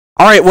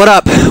Alright, what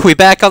up? We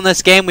back on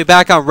this game. We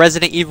back on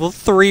Resident Evil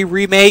 3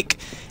 Remake.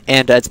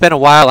 And it's been a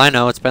while, I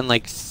know. It's been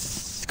like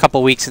a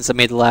couple weeks since I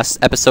made the last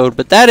episode.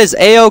 But that is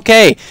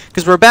A-okay.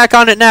 Because we're back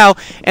on it now.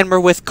 And we're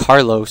with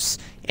Carlos.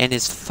 And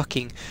his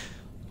fucking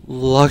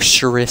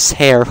luxurious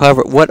hair.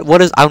 However,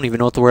 what is... I don't even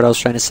know what the word I was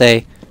trying to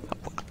say.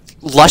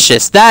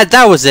 Luscious.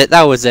 That was it.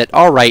 That was it.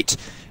 Alright.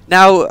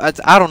 Now,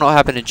 I don't know what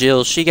happened to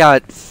Jill. She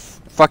got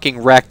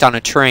fucking wrecked on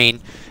a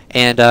train.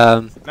 And,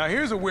 Now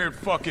here's a weird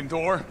fucking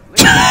door.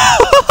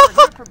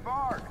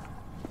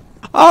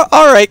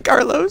 Alright,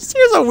 Carlos.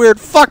 Here's a weird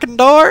fucking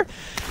door.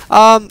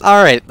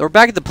 Alright. We're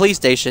back at the police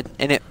station,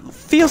 and it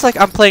feels like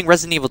I'm playing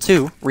Resident Evil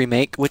 2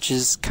 Remake, which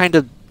is kind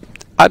of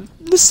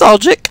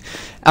nostalgic.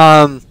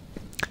 Alright,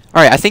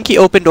 I think he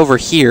opened over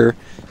here.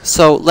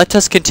 So, let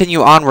us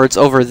continue onwards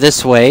over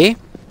this way.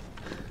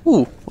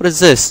 Ooh, what is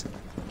this?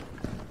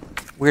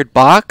 Weird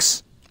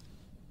box?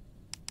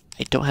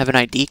 I don't have an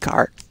ID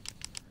card.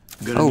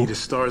 Gonna need a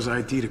STARS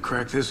ID to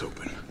crack this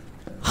open.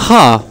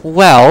 Huh,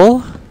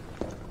 well...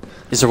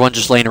 Is there one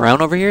just laying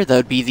around over here? That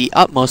would be the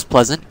utmost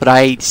pleasant, but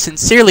I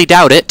sincerely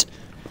doubt it.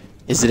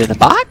 Is it in a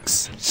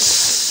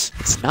box?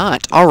 It's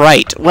not.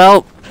 Alright,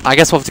 well, I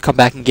guess we'll have to come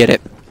back and get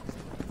it.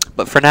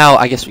 But for now,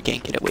 I guess we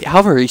can't get it. Wait,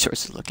 how are our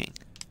resources looking?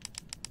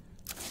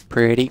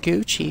 Pretty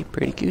Gucci,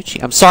 pretty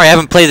Gucci. I'm sorry, I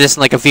haven't played this in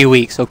like a few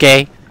weeks,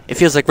 okay? It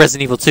feels like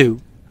Resident Evil 2.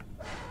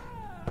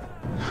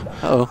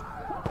 Uh-oh.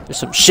 There's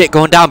some shit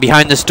going down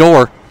behind this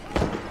door.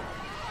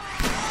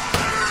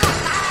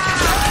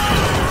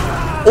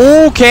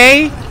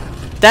 Okay,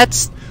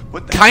 that's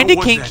kind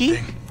of kinky,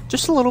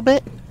 just a little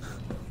bit.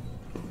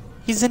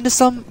 He's into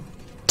some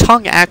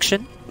tongue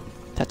action.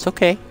 That's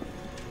okay.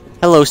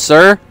 Hello,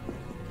 sir.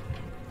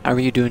 How are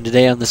you doing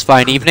today on this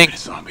fine evening?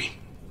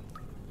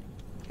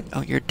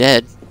 Oh, you're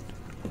dead.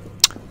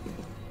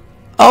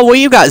 Oh, well,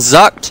 you got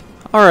zucked.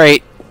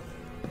 Alright.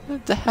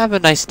 Have a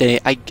nice day.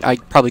 I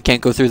probably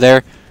can't go through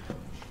there,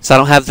 so I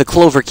don't have the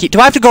clover key. Do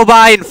I have to go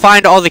by and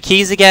find all the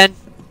keys again?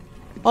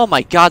 Oh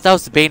my god, that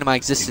was the bane of my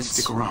existence.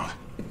 Stick around.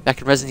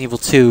 Back in Resident Evil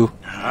 2.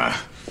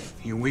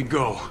 Here we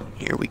go.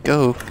 Here we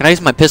go. Can I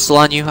use my pistol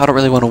on you? I don't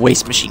really want to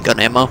waste machine gun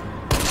ammo.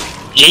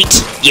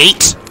 Yeet!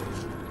 Yeet!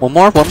 One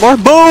more, one more.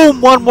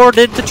 Boom! One more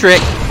did the trick.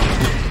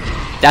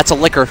 That's a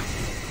licker.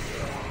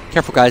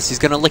 Careful, guys. He's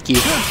gonna lick you.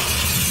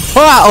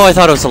 Ah! Oh, I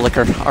thought it was a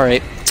licker.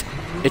 Alright.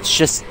 It's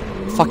just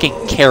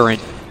fucking Karen.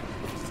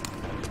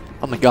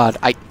 Oh my god.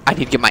 I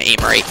need to get my aim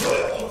right.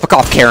 Fuck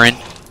off, Karen.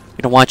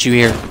 We don't want you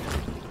here.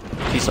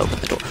 Please open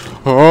the door.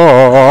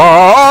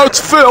 Oh, it's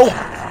Phil!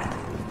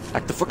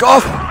 Back the fuck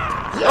off!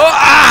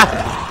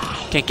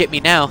 Ah! Can't get me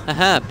now.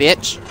 Haha,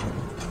 bitch.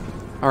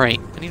 Alright,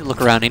 I need to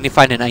look around. I need to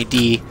find an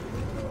ID.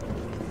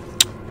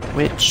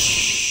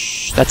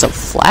 Which... That's a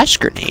flash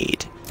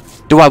grenade.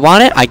 Do I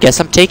want it? I guess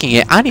I'm taking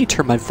it. I need to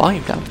turn my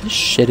volume down. This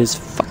shit is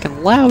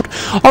fucking loud.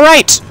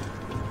 Alright!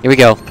 Here we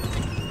go.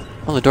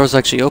 Oh, the door's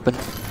actually open.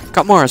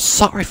 Got more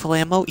assault rifle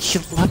ammo.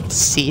 You'd love to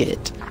see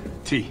it.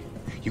 T,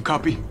 you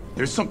copy?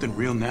 There's something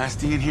real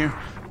nasty in here.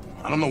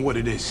 I don't know what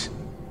it is.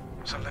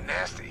 Something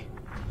nasty.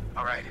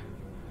 Alright.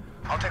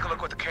 I'll take a look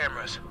with the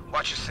cameras.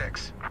 Watch your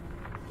six.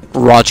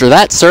 Roger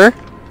that, sir.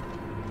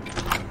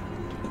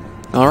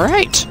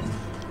 Alright.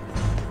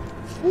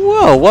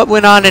 Whoa, what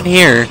went on in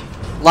here?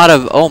 A lot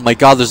of... Oh my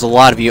god, there's a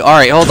lot of you.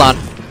 Alright, hold on.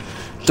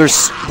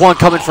 There's one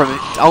coming from...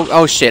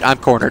 Oh shit, I'm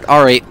cornered.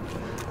 Alright.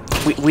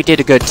 We did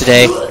a good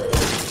today.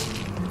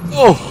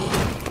 Oh!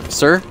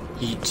 Sir,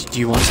 do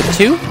you want some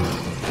too?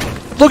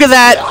 Look at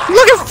that!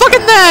 Look at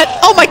fucking that!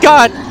 Oh my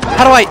god!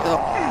 How do I...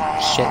 Oh,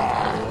 shit.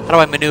 How do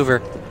I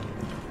maneuver?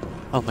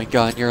 Oh my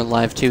god, you're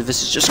alive too.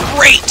 This is just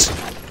great!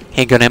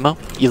 Handgun ammo.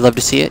 You love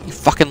to see it? You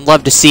fucking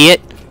love to see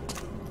it?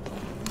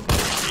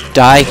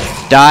 Die.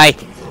 Die.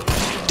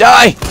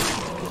 Die!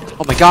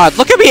 Oh my god,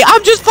 look at me!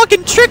 I'm just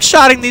fucking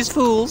trick-shotting these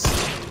fools!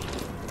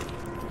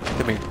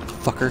 Come here,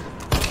 fucker.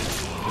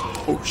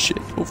 Oh shit.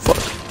 Oh fuck.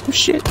 Oh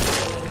shit.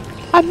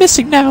 I'm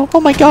missing now.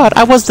 Oh my god,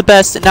 I was the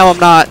best and now I'm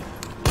not.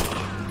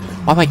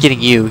 Why am I getting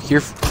you?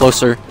 You're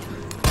closer.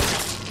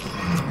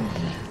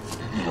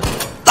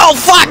 Oh,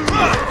 fuck!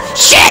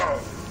 Shit!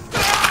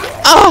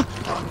 Oh!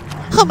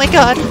 Oh my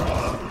god.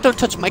 Don't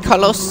touch my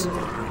Carlos.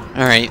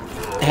 Alright.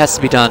 It has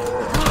to be done.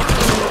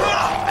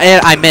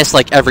 And I missed,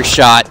 like, every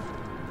shot.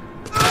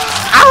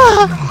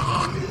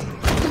 Ah!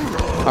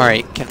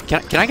 Alright.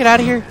 Can I get out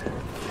of here?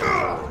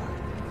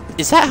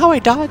 Is that how I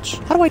dodge?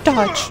 How do I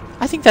dodge?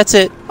 I think that's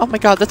it. Oh my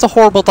god, that's a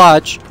horrible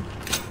dodge.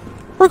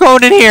 We're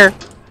going in here.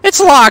 It's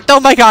locked!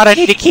 Oh my god, I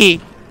need a key!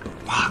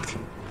 Locked.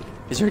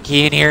 Is there a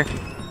key in here?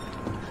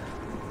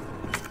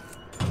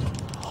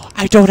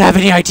 I don't have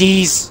any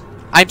IDs!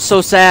 I'm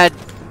so sad!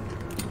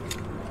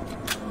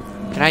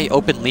 Can I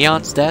open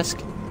Leon's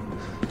desk?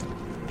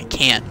 I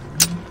can't.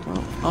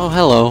 Oh,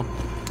 hello.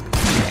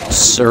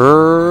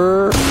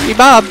 Sir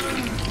Bob!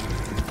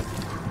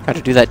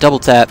 Gotta do that double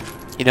tap.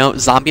 You know,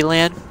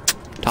 Zombieland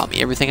taught me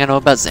everything I know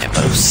about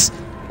Zambos.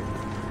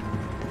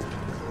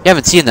 You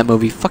haven't seen that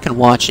movie, fucking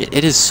watch it.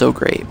 It is so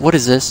great. What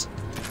is this?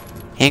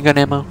 Handgun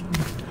ammo?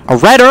 A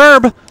red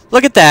herb!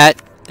 Look at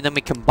that! And then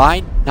we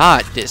combine,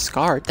 not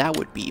discard. That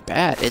would be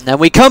bad. And then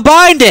we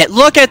combined it.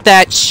 Look at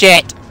that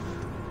shit.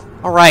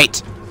 All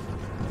right.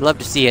 Love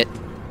to see it.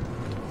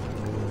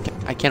 Okay,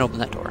 I can't open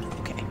that door.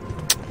 Okay.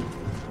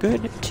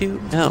 Good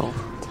to know.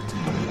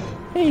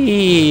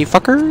 Hey,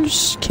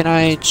 fuckers. Can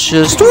I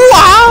just...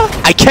 Wow!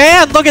 I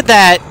can! Look at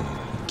that!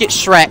 Get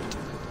Shrek'd.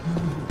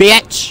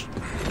 Bitch!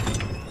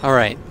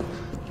 Alright.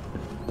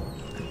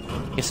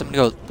 Guess I'm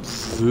gonna go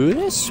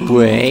this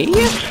way.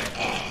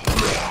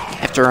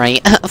 After I...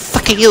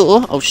 fuck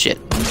you! Oh, shit.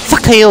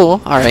 Fuck you!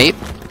 Alright.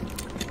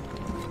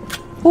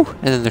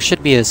 And then there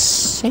should be a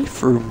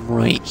safe room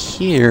right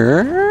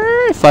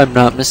here, if I'm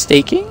not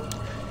mistaken.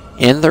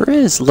 And there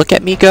is. Look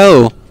at me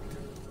go.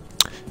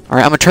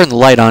 Alright, I'm gonna turn the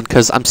light on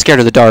because I'm scared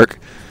of the dark.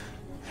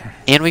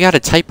 And we got a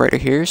typewriter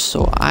here,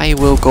 so I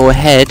will go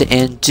ahead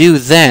and do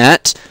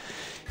that.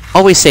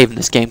 Always save in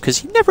this game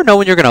because you never know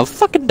when you're gonna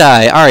fucking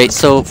die. Alright,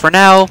 so for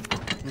now,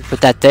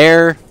 put that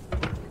there.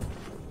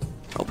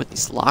 Open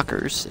these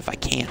lockers. If I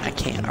can, I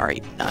can.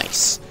 Alright,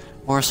 nice.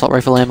 More assault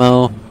rifle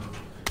ammo.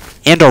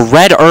 And a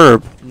red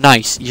herb.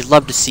 Nice. You'd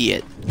love to see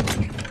it.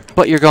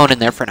 But you're going in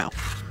there for now.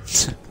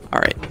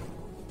 Alright.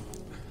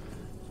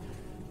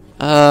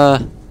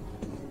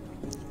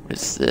 What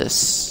is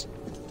this?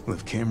 Well,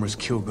 if cameras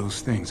killed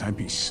those things, I'd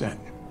be set.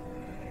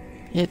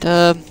 It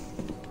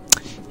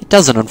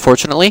doesn't,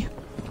 unfortunately.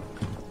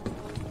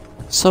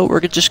 So we're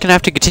just gonna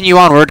have to continue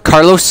onward.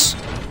 Carlos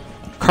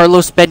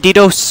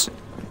Benditos.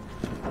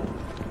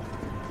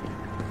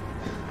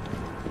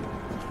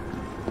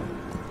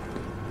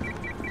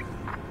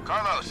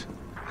 Carlos,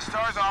 the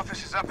STAR's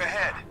office is up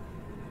ahead.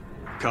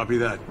 Copy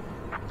that.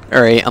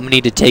 Alright, I'm gonna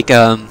need to take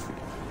an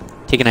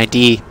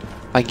ID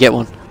if I can get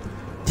one.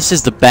 This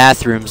is the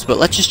bathrooms, but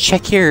let's just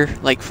check here.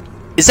 Like,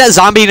 is that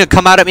zombie gonna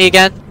come out at me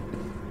again?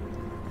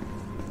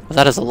 Well,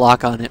 that has a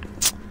lock on it.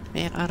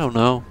 Man, I don't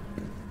know.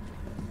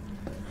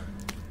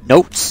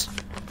 Notes.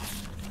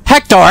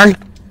 Hector!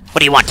 What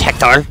do you want,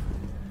 Hector?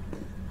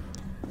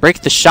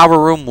 Break the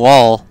shower room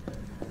wall.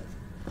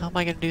 How am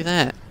I gonna do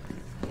that?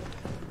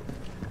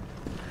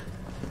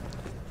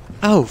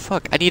 Oh,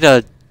 fuck. I need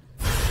a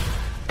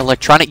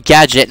electronic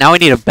gadget. Now I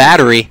need a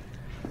battery.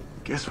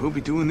 Guess we'll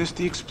be doing this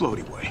the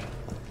explodey way.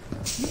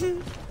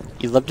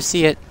 You'd love to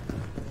see it.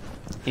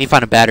 I need to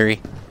find a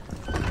battery.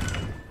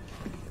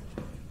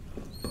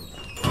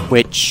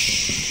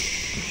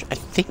 Which... I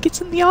think it's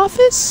in the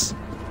office?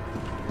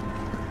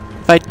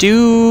 If I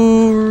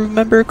do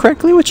remember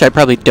correctly, which I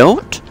probably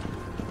don't.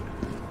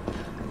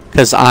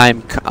 Because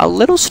I'm a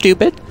little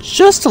stupid.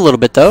 Just a little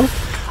bit, though.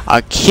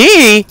 A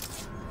key?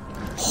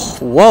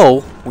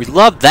 Whoa. We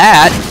love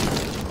that.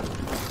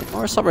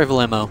 More assault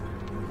rifle ammo.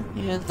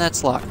 And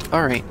that's locked.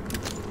 Alright.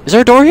 Is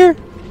there a door here?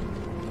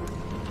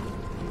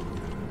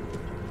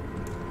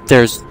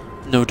 There's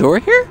no door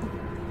here?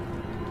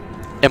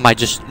 Am I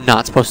just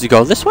not supposed to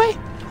go this way?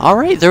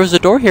 Alright, there was a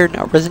door here in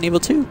Resident Evil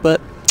 2,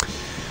 but...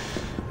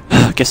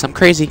 I guess I'm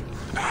crazy.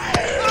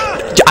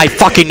 I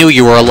fucking knew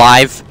you were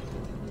alive.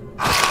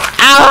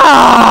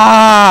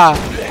 Ah!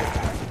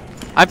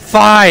 I'm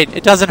fine.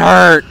 It doesn't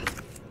hurt.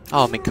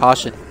 Oh, I'm in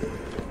caution.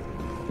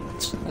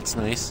 That's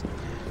nice.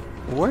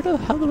 Where the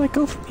hell do I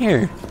go from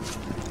here?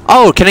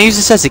 Oh, can I use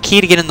this as a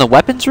key to get in the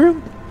weapons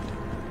room?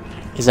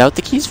 Is that what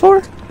the key's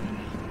for?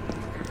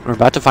 We're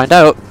about to find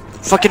out.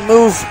 Fucking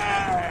move!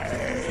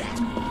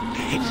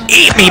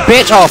 Eat me,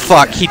 bitch! Oh,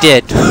 fuck, he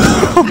did.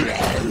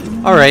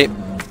 Alright.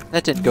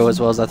 That didn't go as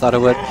well as I thought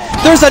it would.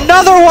 There's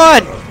another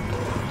one!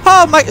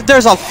 Oh my,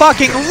 there's a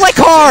fucking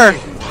liquor!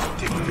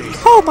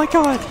 Oh my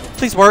god.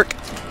 Please work.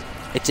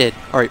 It did.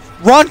 Alright.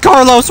 Run,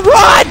 Carlos!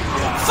 Run!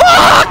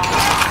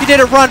 Fuck! You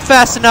didn't run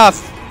fast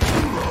enough.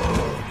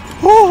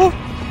 Oh,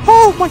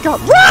 oh my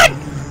god. Run!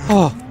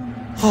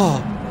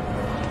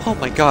 Oh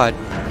my god.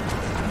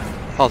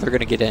 Oh, they're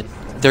gonna get in.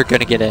 They're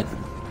gonna get in.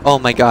 Oh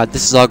my god,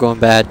 this is all going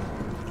bad.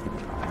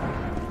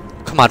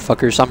 Come on,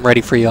 fuckers. I'm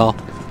ready for y'all.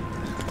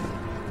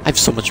 I have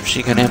so much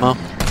machine gun ammo.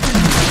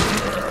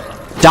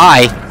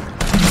 Die!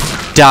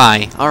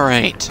 Die.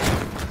 Alright.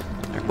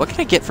 What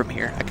can I get from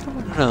here? I kinda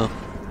wanna know.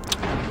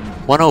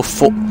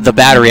 104. The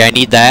battery, I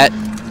need that.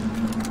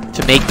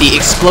 To make the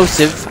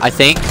explosive, I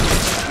think.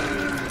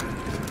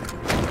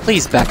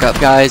 Please back up,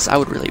 guys. I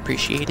would really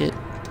appreciate it.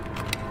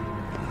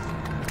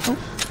 Oh,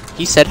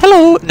 he said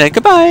hello, and then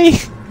goodbye.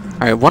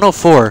 Alright,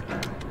 104.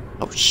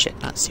 Oh shit,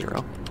 not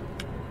 0.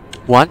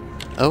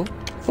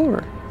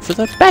 104 for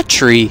the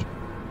battery.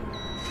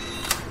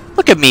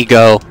 Look at me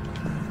go.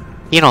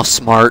 Being all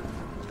smart.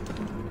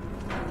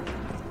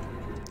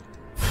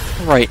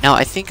 Alright, now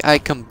I think I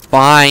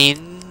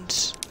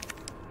combined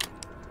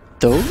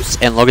those.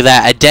 And look at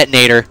that, a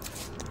detonator.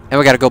 And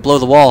we gotta go blow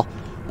the wall.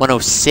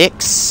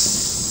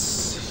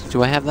 106.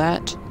 Do I have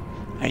that?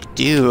 I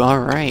do,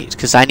 alright.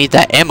 Because I need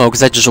that ammo,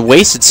 because I just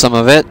wasted some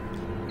of it.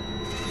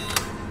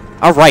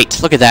 Alright,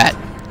 look at that.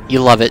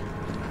 You love it.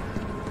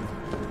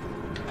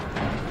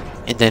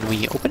 And then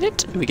we open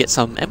it, and we get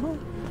some ammo.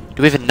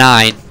 Do we have a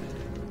 9?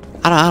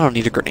 I don't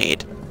need a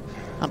grenade.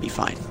 I'll be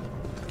fine.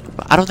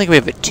 But I don't think we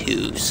have a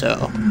 2,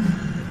 so...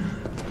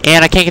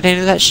 And I can't get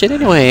into that shit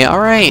anyway.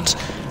 Alright.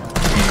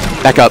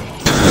 Back up.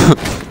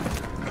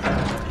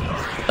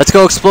 Let's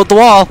go explode the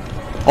wall.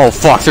 Oh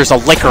fuck, there's a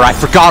liquor. I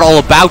forgot all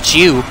about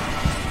you.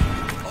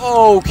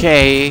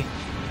 Okay.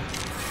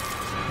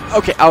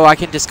 Okay, oh, I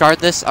can discard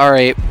this?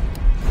 Alright.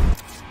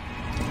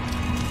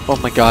 Oh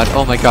my god,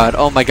 oh my god,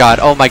 oh my god,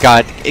 oh my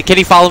god. Can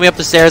he follow me up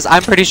the stairs?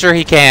 I'm pretty sure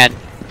he can.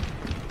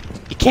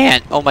 He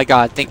can't. Oh my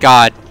god, thank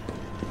god.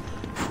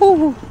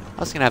 Whew. I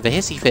was gonna have a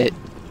hissy fit.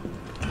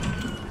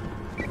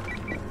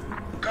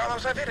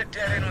 Carlos, I've hit a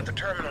dead end with the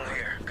terminal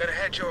here. Gonna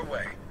head your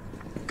way.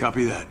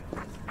 Copy that.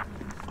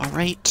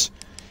 Alright.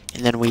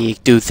 And then we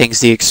do things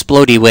the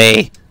explodey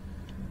way.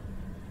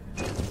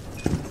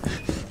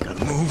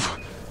 Gotta move.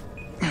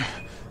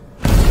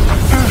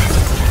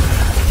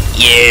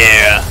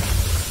 Yeah!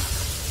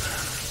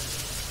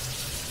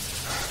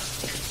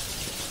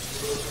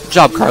 Good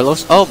job,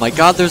 Carlos. Oh my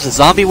god, there's a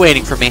zombie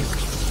waiting for me.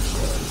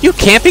 You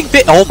camping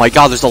bitch! Oh my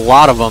god, there's a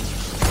lot of them.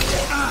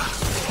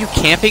 You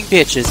camping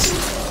bitches.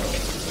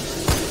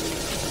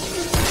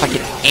 If I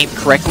can aim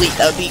correctly,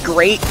 that'd be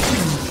great.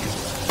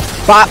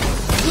 Bop!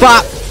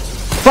 Bop!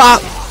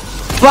 Bop!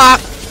 Bop!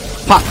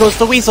 Pop goes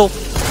the weasel.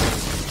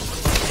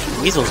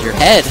 Weasel's your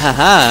head,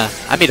 haha.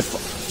 I made a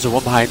Is there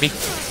one behind me?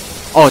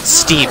 Oh, it's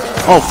steam.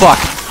 Oh, fuck.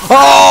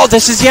 Oh,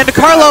 this is the end of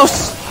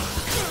Carlos!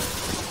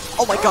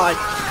 Oh my god.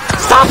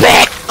 Stop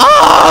it!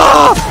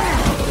 Oh!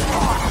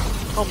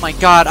 Oh my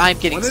god, I'm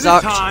getting One at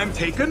sucked. a time,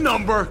 take a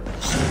number.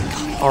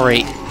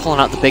 Alright,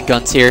 pulling out the big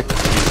guns here.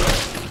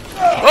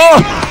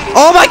 Oh!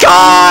 Oh my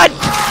god!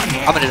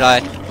 I'm gonna die.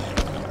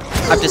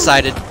 I've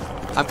decided.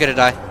 I'm gonna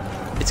die.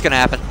 It's gonna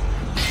happen.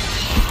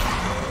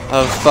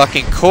 Of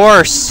fucking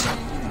course.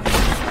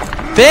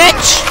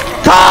 Bitch!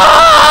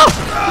 Ah!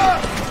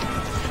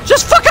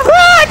 Just fucking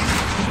run!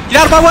 Get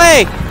out of my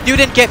way! You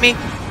didn't get me.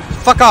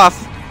 Fuck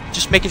off.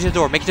 Just make it to the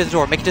door. Make it to the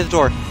door. Make it to the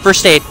door.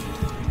 First aid.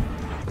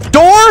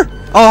 Door?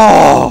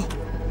 Oh!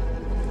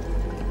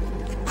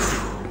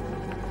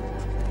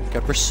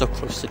 God, we're so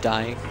close to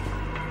dying.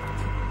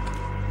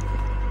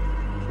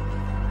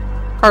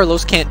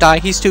 Carlos can't die.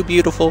 He's too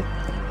beautiful.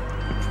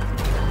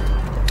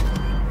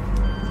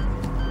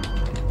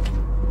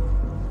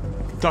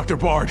 Dr.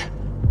 Bard.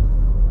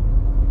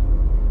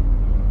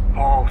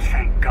 Oh,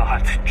 thank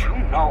God. Do you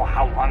know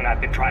how long I've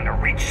been trying to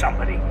reach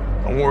somebody?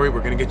 Don't worry,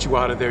 we're gonna get you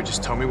out of there.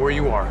 Just tell me where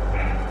you are.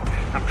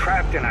 I'm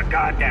trapped in a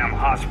goddamn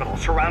hospital,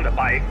 surrounded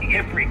by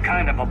every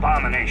kind of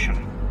abomination.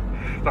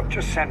 Look,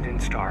 just send in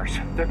stars.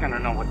 They're gonna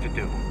know what to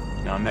do.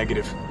 No,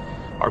 negative.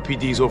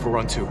 RPD's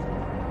overrun too.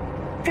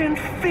 Then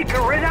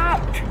figure it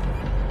out!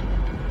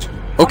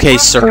 Okay,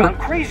 I've sir. gone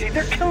crazy.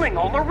 They're killing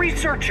all the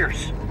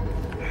researchers.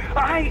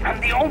 I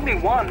am the only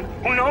one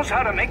who knows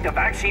how to make the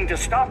vaccine to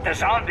stop the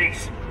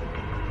zombies.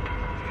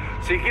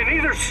 So you can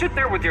either sit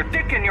there with your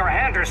dick in your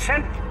hand or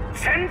send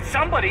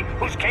somebody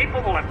who's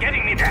capable of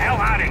getting me the hell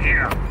out of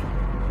here.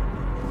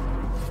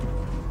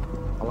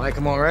 I like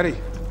him already.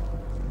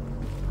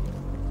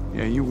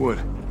 Yeah, you would.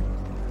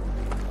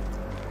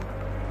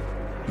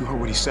 You heard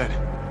what he said.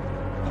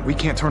 We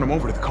can't turn him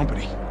over to the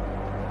company.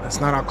 That's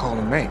not our call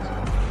to make.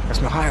 That's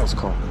Mihail's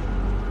call.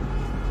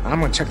 I'm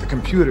gonna check the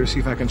computer, see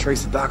if I can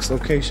trace the doc's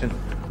location.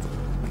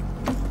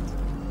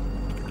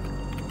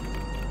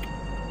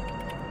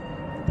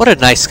 What a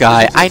nice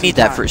guy. I need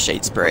that first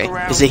aid spray.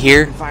 Is it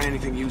here? Find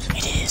anything useful.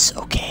 It is.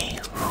 Okay.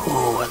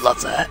 Ooh, I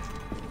love that.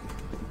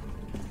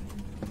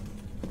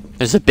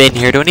 There's a bin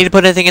here. Do I need to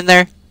put anything in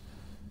there?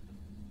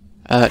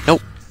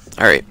 Nope.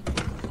 Alright.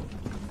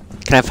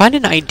 Can I find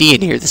an ID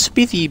in here? This would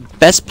be the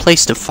best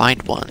place to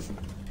find one.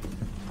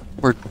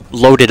 We're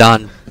loaded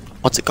on,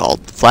 what's it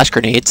called? Flash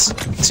grenades.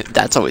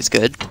 That's always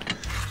good.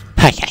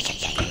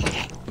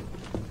 And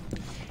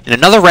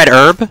another red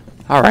herb.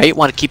 Alright,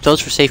 want to keep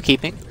those for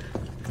safekeeping.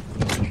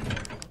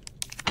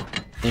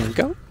 There we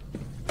go.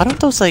 Why don't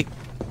those, like,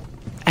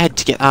 add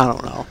together? I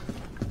don't know.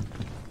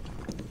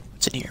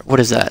 What's in here? What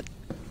is that?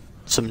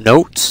 Some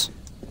notes?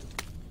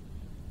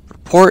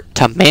 Report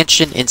to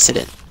mansion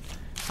incident.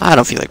 I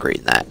don't feel like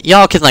reading that.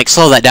 Y'all can, like,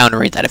 slow that down and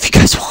read that if you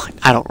guys want.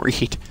 I don't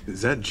read.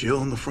 Is that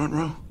Jill in the front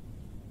row?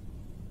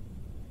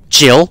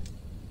 Jill?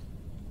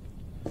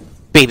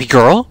 Baby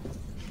girl?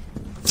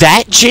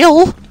 That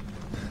Jill?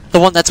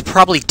 The one that's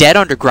probably dead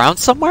underground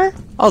somewhere?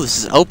 Oh, this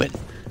is open.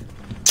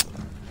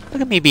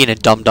 Look at me being a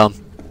dum-dum.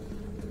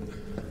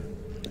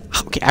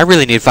 Okay, I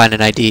really need to find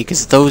an ID,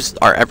 because those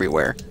are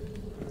everywhere.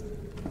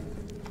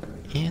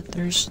 And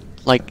there's,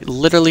 like,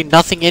 literally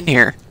nothing in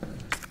here.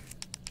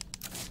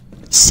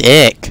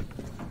 Sick.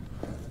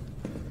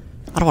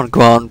 I don't want to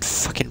go out and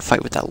fucking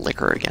fight with that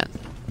liquor again.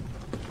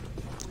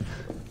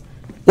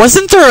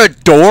 Wasn't there a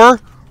door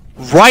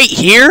right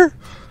here?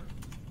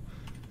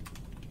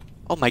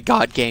 Oh my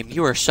god, game,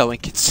 you are so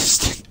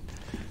inconsistent.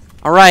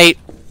 Alright,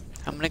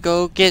 I'm gonna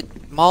go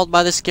get mauled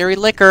by the scary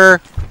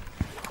liquor.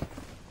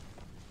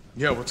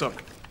 Yeah, what's up?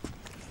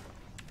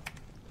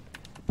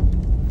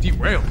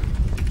 Derailed.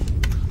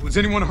 Was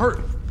anyone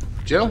hurt?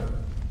 Jill?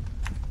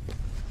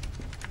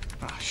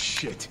 Ah,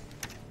 shit.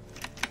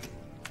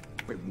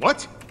 Wait,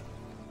 what?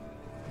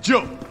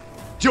 Jill!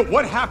 Jill,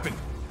 what happened?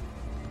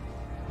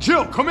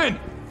 Jill, come in!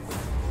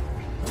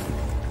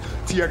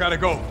 T, I gotta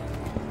go.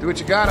 Do what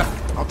you gotta.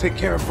 I'll take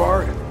care of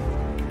Bard.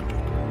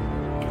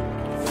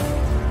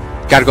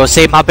 Gotta go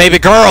save my baby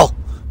girl!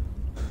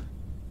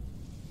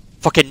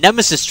 Fucking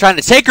Nemesis trying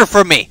to take her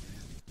from me!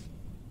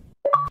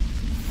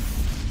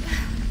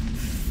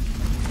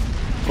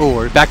 Oh,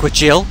 we're back with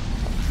Jill.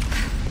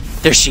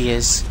 There she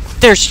is.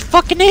 There she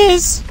fucking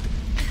is!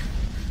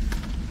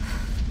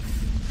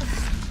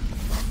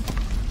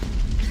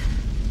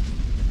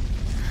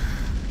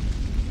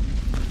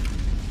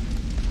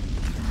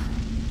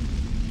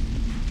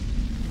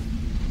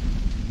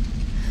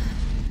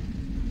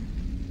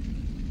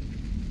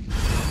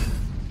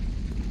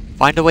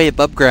 Find a way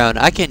above ground.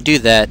 I can do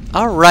that.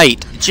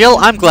 Alright. Jill,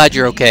 I'm glad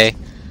you're okay.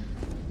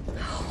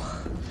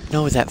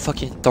 No, that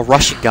fucking... the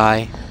Russian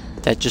guy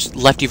that just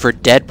left you for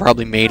dead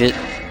probably made it.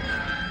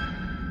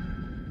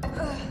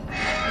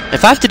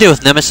 If I have to deal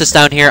with Nemesis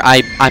down here,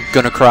 I'm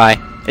gonna cry.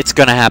 It's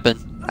gonna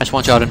happen. I just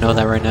want y'all to know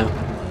that right now.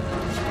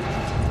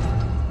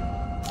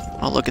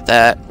 Oh, look at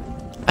that.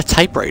 A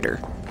typewriter.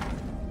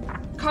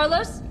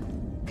 Carlos?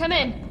 Come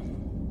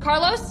in.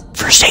 Carlos?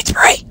 First aid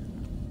spray!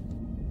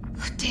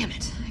 Oh, damn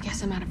it. I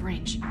guess I'm out of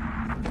range.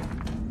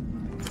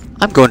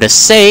 I'm going to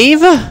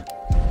save.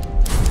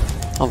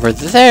 Over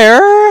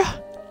there.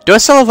 Do I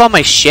still have all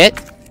my shit?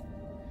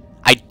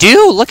 I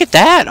do! Look at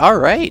that!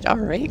 Alright,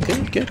 alright.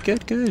 Good, good,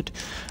 good, good.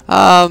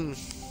 Can't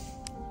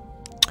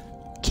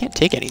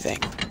take anything.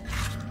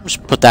 I'll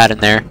just put that in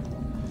there.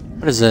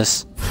 What is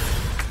this?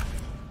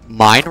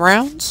 Mine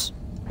rounds?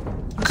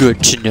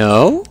 Good to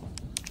know.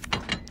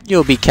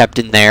 You'll be kept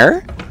in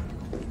there.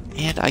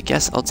 And I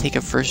guess I'll take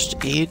a first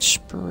aid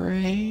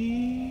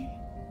spray.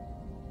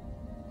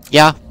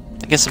 Yeah,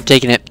 I guess I'm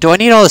taking it. Do I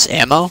need all this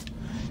ammo?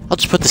 I'll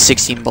just put the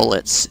 16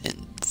 bullets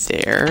in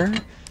there.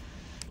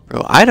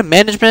 Bro, item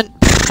management?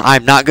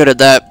 I'm not good at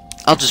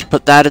that. I'll just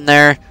put that in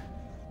there.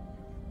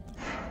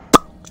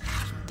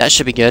 That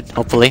should be good,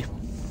 hopefully.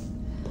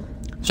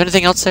 Is there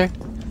anything else there?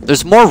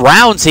 There's more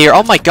rounds here.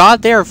 Oh my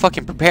god, they are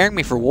fucking preparing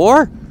me for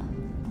war.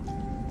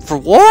 For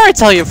war, I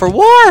tell you, for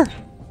war!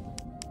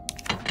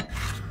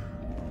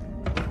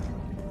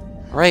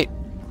 Alright.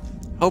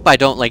 Hope I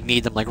don't, like,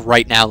 need them, like,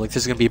 right now. Like,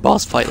 there's gonna be a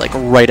boss fight, like,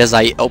 right as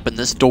I open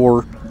this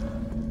door.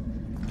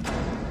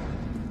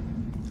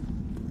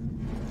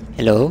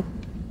 Hello?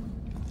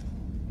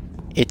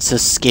 It's a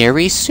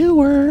scary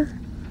sewer.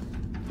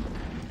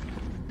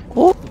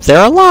 Oh,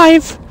 they're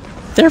alive!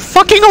 They're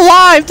fucking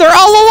alive! They're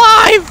all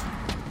alive!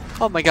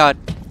 Oh my god.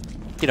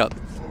 Get up.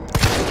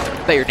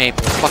 I bet your name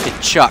is fucking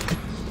Chuck.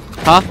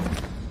 Huh?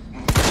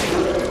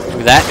 Look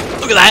at that.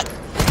 Look at that!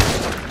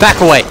 Back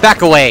away!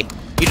 Back away!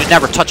 You should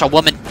never touch a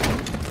woman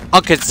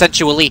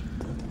unconsensually,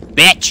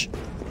 bitch!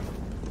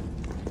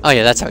 Oh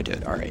yeah, that's how I do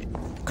it. Alright.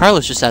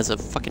 Carlos just has a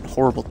fucking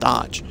horrible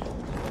dodge.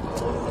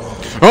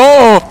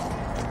 Oh!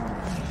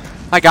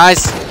 Hi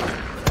guys.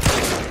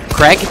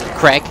 Craig,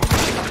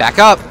 back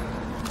up.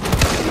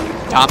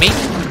 Tommy.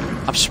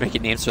 I'm just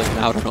making names for them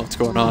now. I don't know what's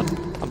going on.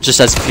 I'm just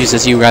as confused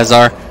as you guys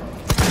are.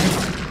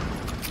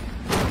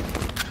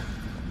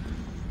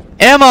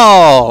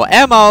 Ammo!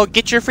 Ammo!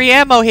 Get your free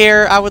ammo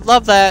here! I would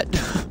love that.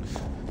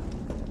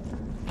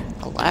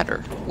 A ladder.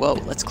 Whoa,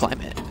 let's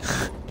climb it.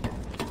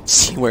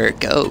 See where it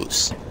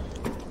goes.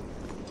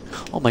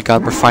 Oh my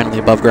god, we're finally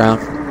above ground.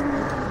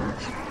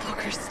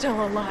 Booker's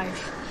still alive.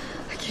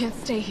 I can't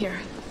stay here.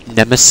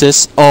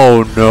 Nemesis?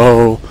 Oh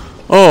no.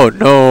 Oh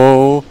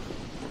no.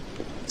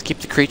 Let's keep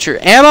the creature.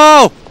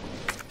 Ammo!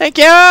 Thank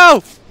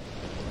you!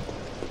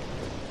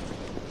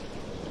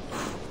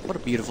 What a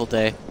beautiful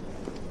day.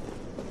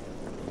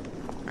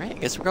 Alright, I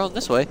guess we're going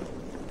this way.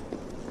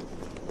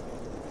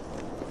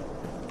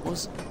 What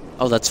was...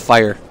 Oh, that's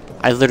fire.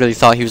 I literally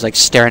thought he was like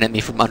staring at me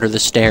from under the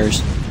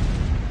stairs.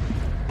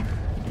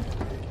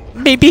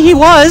 Maybe he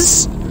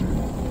was!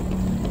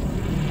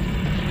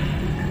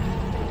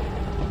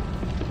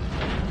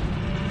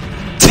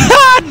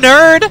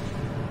 Nerd!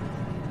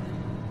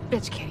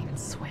 Bitch can't even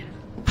swim.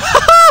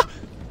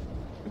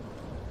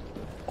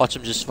 Watch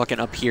him just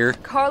fucking up here.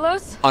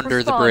 Carlos?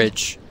 Under the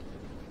bridge.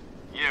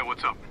 Yeah,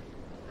 what's up?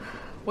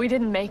 We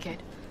didn't make it.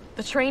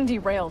 The train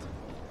derailed.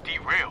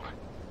 Derailed?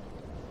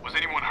 Was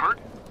anyone hurt?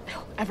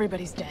 No,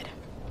 everybody's dead.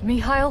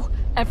 Mikhail,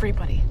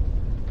 everybody.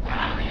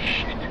 Oh,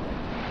 shit.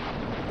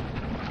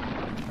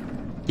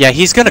 Yeah,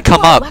 he's gonna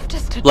come What up. left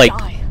us to Like,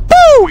 die?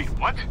 boo! Wait,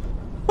 what?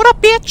 What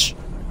up, bitch?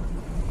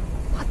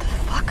 What the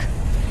fuck?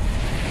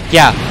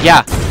 Yeah,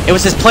 yeah. It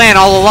was his plan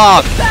all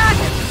along.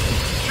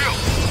 Jill!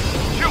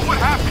 Jill, what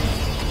happened?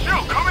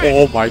 Jill, come in!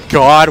 Oh my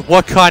god,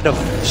 what kind of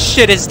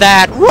shit is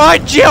that?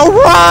 Run, Jill,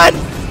 run!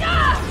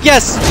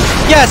 Yes!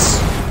 Yes!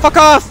 Fuck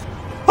off!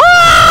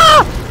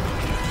 Ah!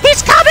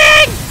 He's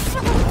coming!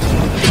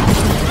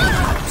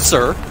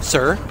 Sir,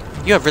 sir,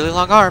 you have really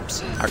long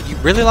arms. Are you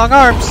really long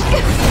arms?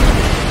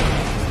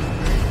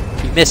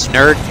 You missed,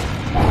 nerd.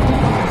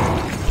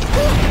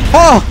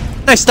 Oh!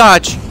 Nice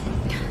dodge!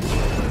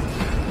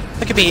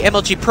 Look at me,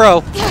 MLG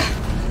Pro.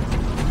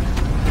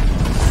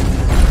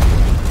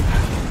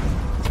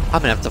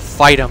 I'm gonna have to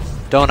fight him,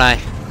 don't I?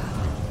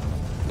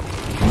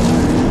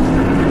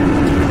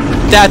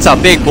 That's a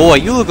big boy.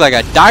 You look like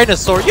a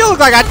dinosaur. You look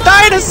like a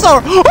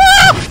dinosaur.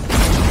 Ah!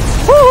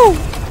 Woo!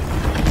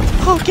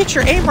 Oh, get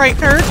your aim right,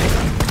 nerd.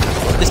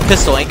 This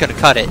pistol ain't gonna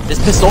cut it. This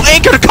pistol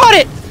ain't gonna cut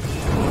it.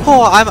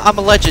 Oh, I'm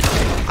a legend.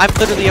 I'm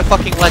literally a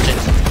fucking legend.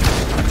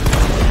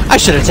 I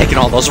should have taken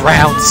all those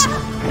rounds.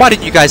 Why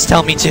didn't you guys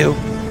tell me to?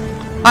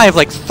 I have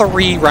like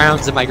 3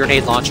 rounds in my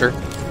grenade launcher.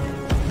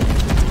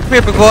 Come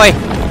here, big boy.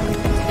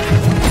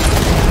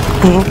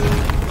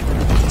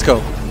 Let's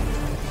go.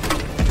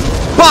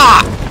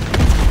 Bah!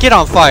 Get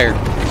on fire.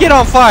 Get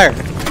on fire.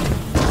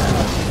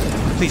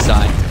 Please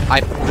die.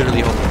 I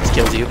literally hope this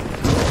kills you.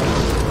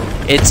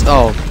 It's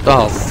oh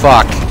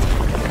fuck.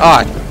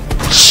 Oh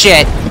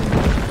shit.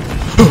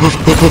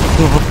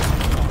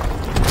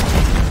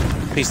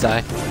 Please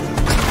die.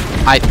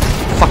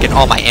 Fucking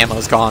all my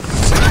ammo's gone.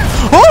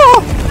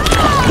 Oh!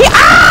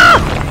 Ah!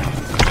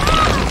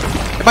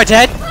 Am I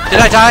dead?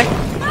 Did I die?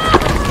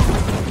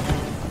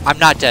 I'm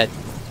not dead.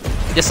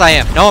 Yes, I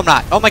am. No, I'm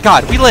not. Oh my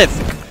god, we live.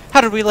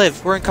 How did we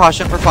live? We're in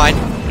caution. We're fine.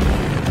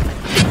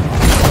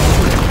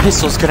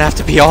 Pistol's gonna have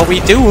to be all we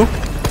do.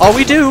 All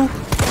we do.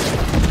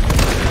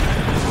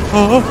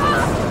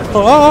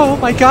 Oh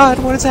my god,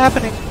 what is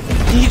happening?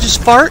 Did he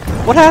just fart?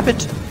 What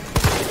happened?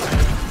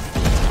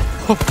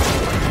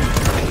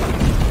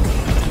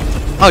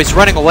 Oh, he's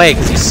running away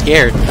because he's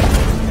scared.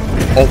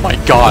 Oh my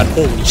god,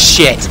 holy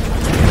shit.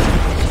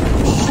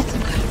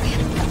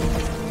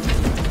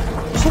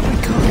 Oh my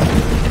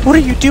god. What are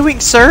you doing,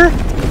 sir?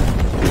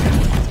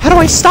 How do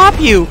I stop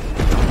you?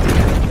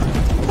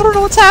 I don't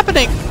know what's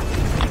happening.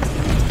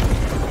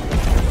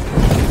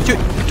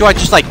 Do I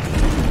just like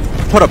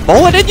put a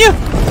bullet in you?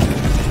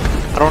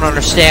 I don't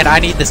understand. I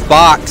need this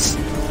box.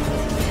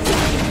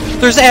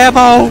 There's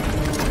ammo.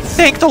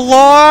 Thank the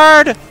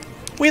Lord.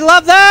 We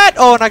love that.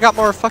 Oh, and I got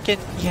more fucking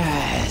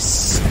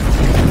yes.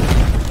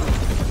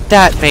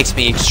 That makes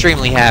me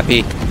extremely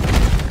happy.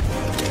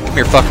 Come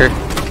here, fucker.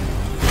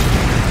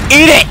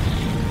 Eat it.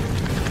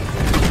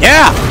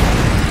 Yeah.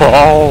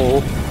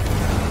 Oh.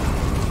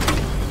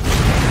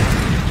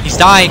 He's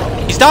dying.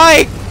 He's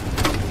dying.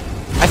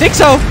 I think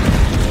so.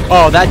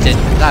 Oh, that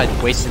didn't. That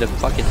wasted a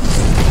fucking.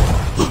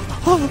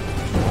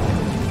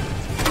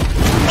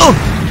 Oh.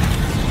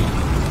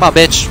 Come on,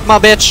 bitch. Come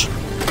on, bitch.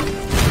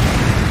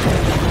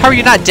 How are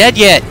you not dead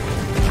yet?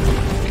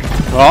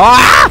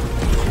 Ah!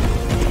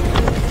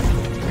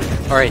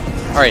 Alright,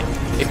 alright.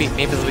 Maybe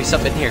there'll be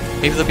something in here.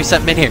 Maybe there'll be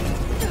something in here.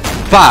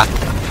 Bah!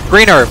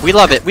 Green herb. We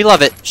love it. We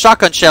love it.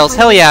 Shotgun shells.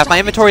 Hell yeah. My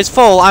inventory's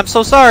full. I'm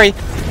so sorry.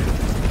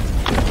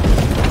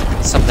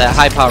 Some of that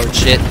high-powered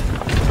shit.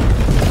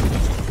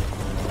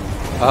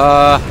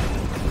 I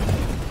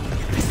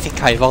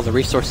think I have all the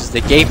resources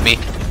they gave me.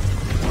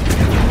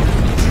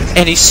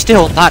 And he's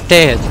still not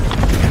dead.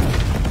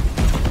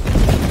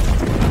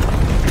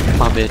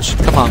 Come on, bitch.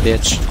 Come on,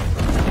 bitch.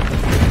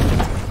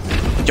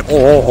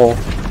 Oh.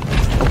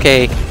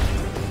 Okay.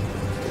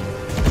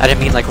 I didn't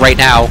mean like right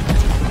now.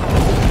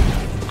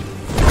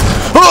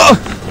 Oh!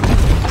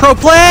 Pro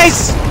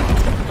plays!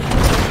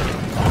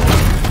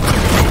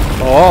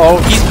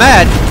 Oh, he's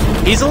mad.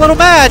 He's a little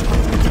mad.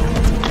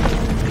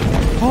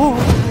 Oh.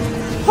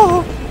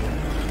 Oh.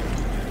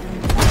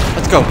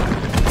 Let's go.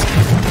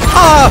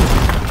 Ah!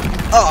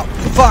 Oh,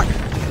 fuck.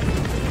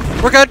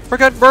 We're good. We're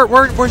good.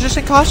 We're just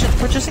in caution.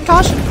 We're just in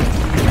caution.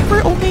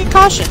 We're only in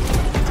caution.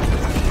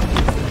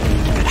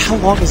 God, how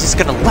long is this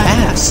gonna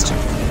last?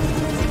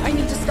 I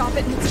need to stop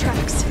it in its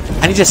tracks.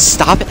 I need to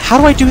stop it? How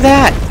do I do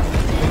that?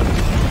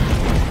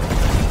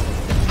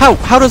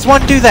 How does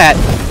one do that?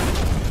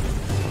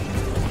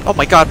 Oh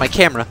my god, my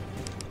camera.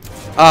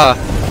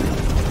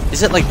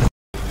 Is it like...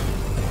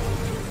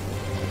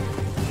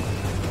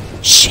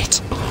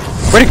 Shit.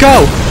 Where'd it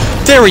go?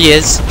 There he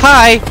is.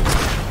 Hi.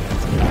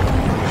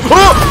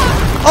 Oh!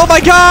 Oh my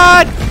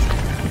god!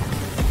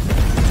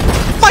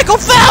 Michael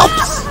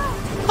Phelps!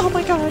 Oh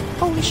my god.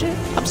 Holy shit.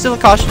 I'm still in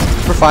caution.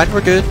 We're fine.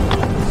 We're good.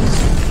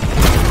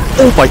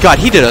 Oh my god.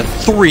 He did a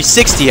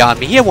 360 on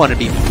me. He wanted to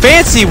be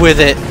fancy with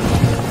it.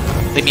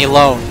 Leave me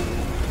alone.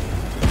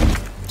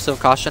 I'm still in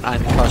caution.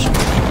 I'm in caution.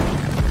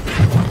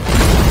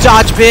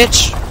 Dodge,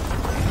 bitch!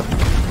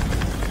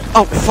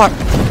 Oh, fuck.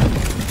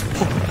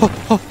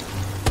 Oh.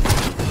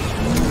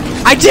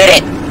 I did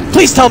it!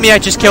 Please tell me I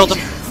just killed him.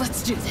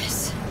 Let's do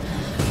this.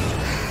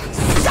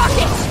 Suck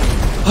it!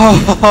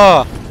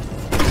 Oh.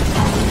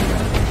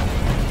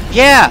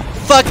 Yeah,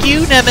 fuck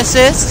you,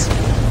 Nemesis.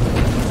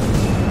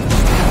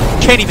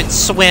 Can't even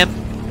swim.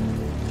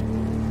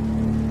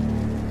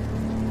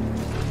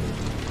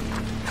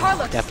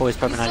 Carlos, That boy's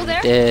probably you not still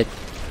even there? dead.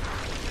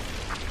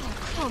 Oh,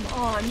 come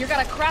on. You're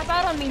gonna crap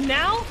out on me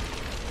now?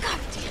 God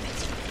damn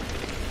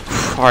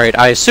it. Alright,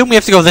 I assume we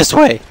have to go this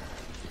way.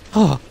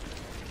 Oh.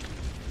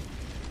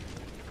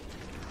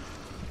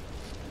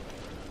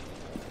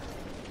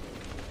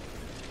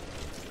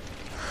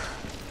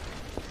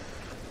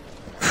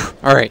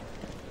 Alright.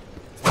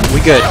 We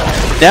good.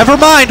 Never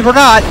mind, we're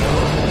not!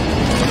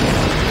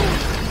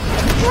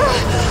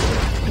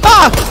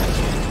 Ah!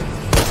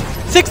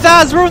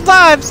 6,000 ruined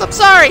lives! I'm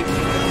sorry!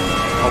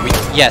 Oh,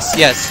 yes.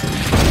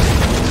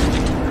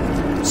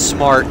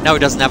 Smart. Now he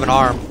doesn't have an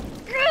arm.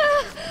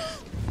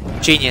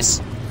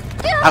 Genius.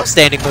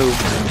 Outstanding move.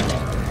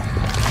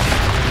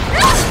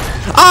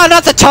 Ah,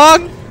 not the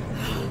tongue!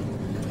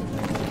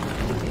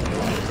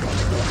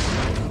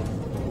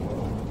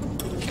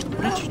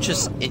 What did you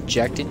just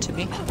inject into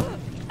me?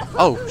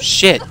 Oh,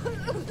 shit.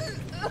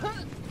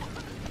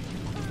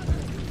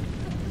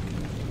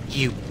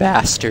 You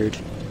bastard.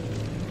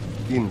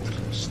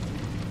 Interesting.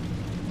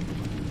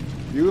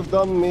 You've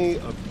done me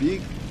a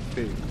big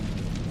favor,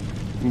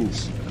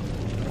 miss.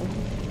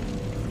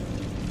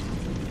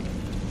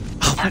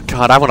 Oh my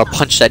god, I want to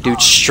punch that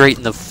dude straight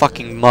in the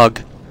fucking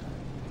mug.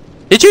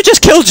 Did you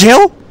just kill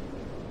Jill?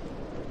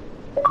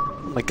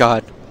 Oh my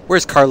god.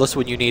 Where's Carlos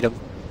when you need him?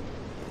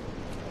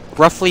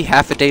 Roughly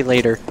half a day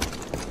later.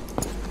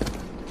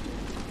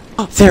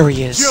 Oh, there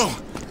he is. Jill!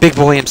 Big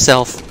boy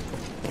himself.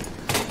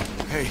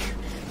 Hey,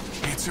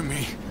 answer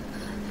me.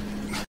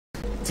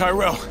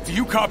 Tyrell, do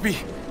you copy?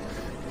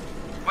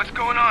 What's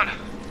going on?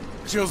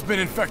 Jill's been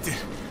infected.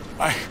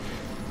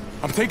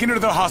 I'm taking her to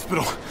the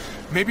hospital.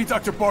 Maybe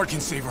Dr. Bard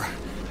can save her.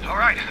 All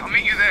right, I'll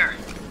meet you there.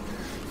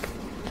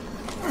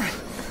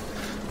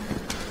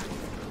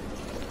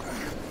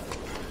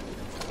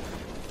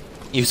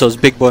 Use those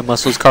big boy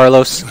muscles,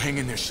 Carlos. You hang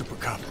in there, Super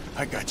Cop.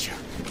 I got you.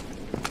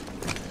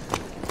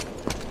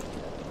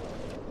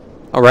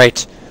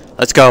 Alright,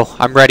 let's go.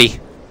 I'm ready.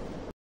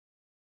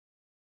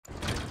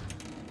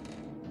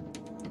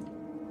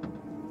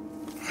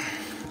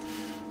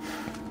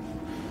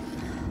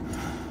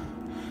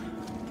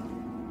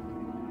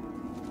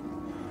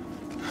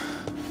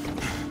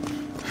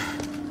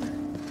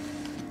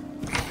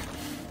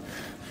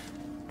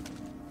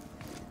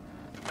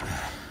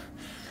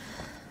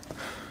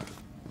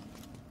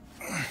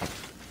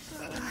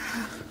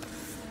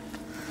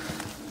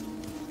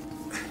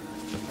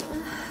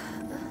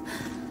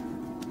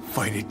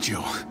 Fight it,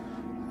 Jill.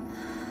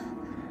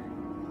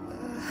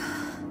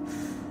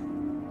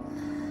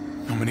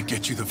 I'm gonna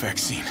get you the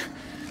vaccine.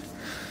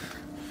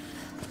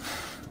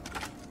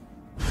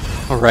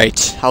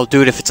 Alright, I'll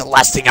do it if it's the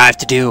last thing I have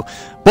to do.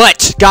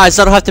 But, guys,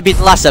 that'll have to be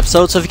the last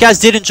episode. So if you guys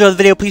did enjoy the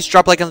video, please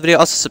drop a like on the video.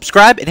 Also,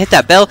 subscribe and hit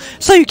that bell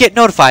so you get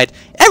notified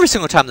every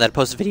single time that I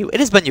post a video. It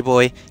has been your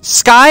boy,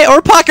 Sky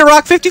or Pocket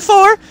Rock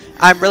 54.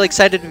 I'm really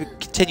excited to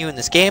continue in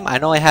this game. I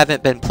know I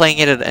haven't been playing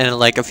it in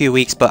like a few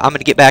weeks, but I'm going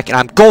to get back and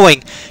I'm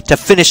going to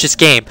finish this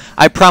game.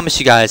 I promise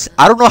you guys.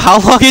 I don't know how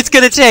long it's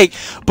going to take,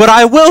 but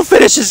I will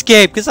finish this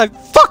game because I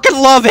fucking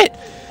love it.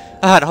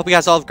 I hope you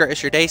guys all have a great rest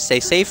of your day.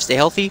 Stay safe, stay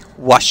healthy,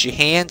 wash your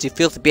hands, you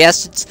filthy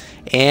bastards.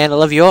 And I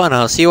love you all, and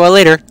I'll see you all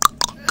later.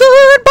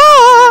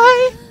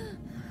 Goodbye!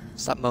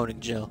 Stop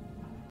moaning, Jill.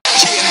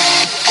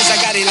 Cause I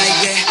got it like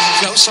that.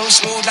 Flow so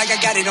smooth like I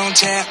got it on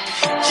tap.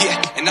 Yeah,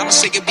 and I'ma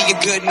sing it be a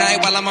good night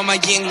while I'm on my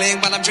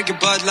Yingling, while I'm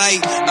drinking Bud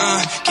Light.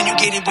 Can you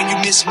get it when you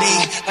miss me?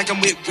 Like I'm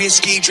with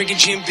whiskey, drinking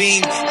Jim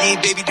Beam. Yeah,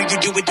 baby, do you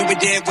do it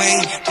that way?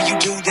 Do you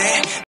do that?